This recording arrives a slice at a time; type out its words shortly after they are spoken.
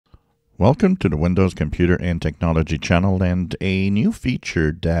Welcome to the Windows Computer and Technology channel and a new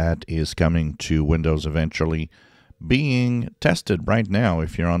feature that is coming to Windows eventually, being tested right now.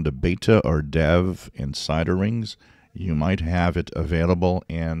 If you're on the beta or dev insider rings, you might have it available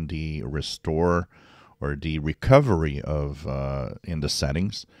in the restore or the recovery of in the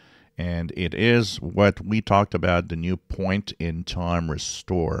settings. And it is what we talked about, the new point-in-time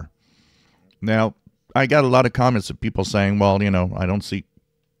restore. Now, I got a lot of comments of people saying, well, I don't see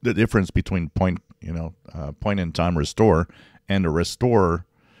the difference between point-in-time restore and a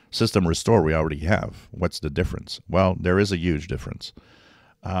system restore we already have. What's the difference? Well, there is a huge difference.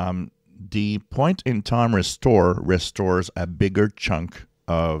 The point-in-time restore restores a bigger chunk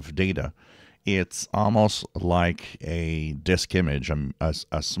of data. It's almost like a disk image, a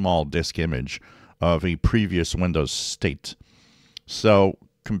small disk image of a previous Windows state. So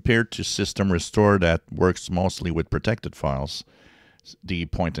compared to system restore that works mostly with protected files, the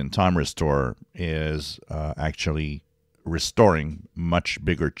point-in-time restore is actually restoring much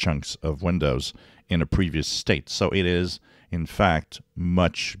bigger chunks of Windows in a previous state. So it is, in fact,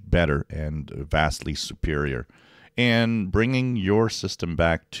 much better and vastly superior in bringing your system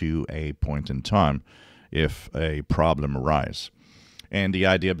back to a point in time if a problem arises. And the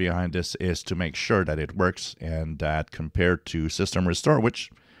idea behind this is to make sure that it works, and that compared to system restore,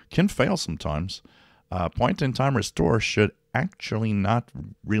 which can fail sometimes, point-in-time restore should actually not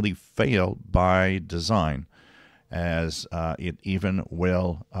really fail by design, as it even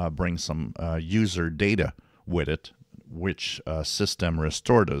will bring some user data with it, which system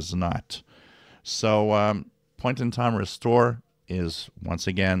restore does not. So point-in-time restore is, once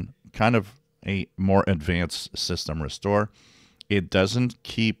again, kind of a more advanced system restore. It doesn't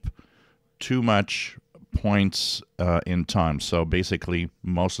keep too much points in time. So basically,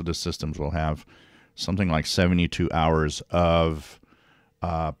 most of the systems will have something like 72 hours of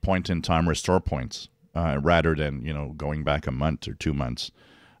point-in-time restore points, rather than going back a month or 2 months,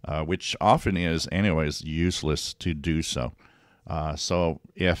 which often is, anyways, useless to do so. So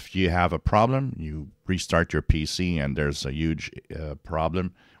if you have a problem, you restart your PC and there's a huge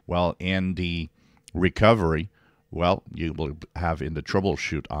problem. Well, in the recovery, you will have in the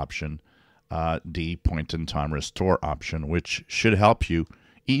troubleshoot option the point-in-time restore option, which should help you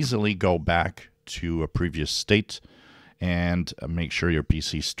easily go back to a previous state and make sure your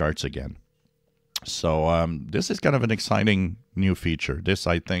PC starts again. So this is kind of an exciting new feature. This,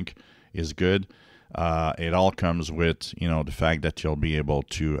 I think, is good. It all comes with the fact that you'll be able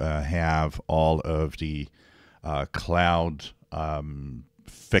to have all of the cloud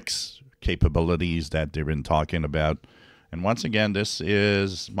fix capabilities that they've been talking about. And once again, this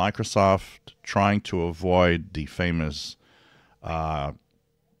is Microsoft trying to avoid the famous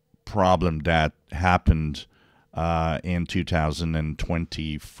problem that happened in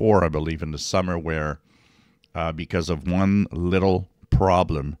 2024, I believe, in the summer, where because of one little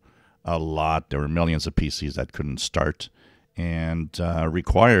problem, there were millions of PCs that couldn't start, and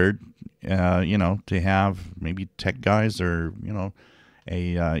required to have maybe tech guys, or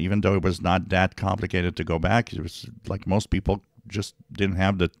even though it was not that complicated to go back, it was like most people just didn't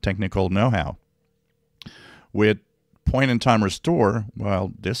have the technical know-how. With point-in-time restore,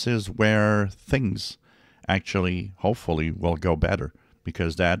 well, this is where things actually, hopefully, will go better,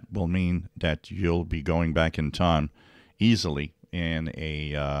 because that will mean that you'll be going back in time easily in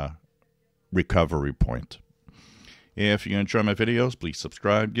a recovery point. If you enjoy my videos, please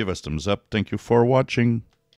subscribe, give us thumbs up. Thank you for watching.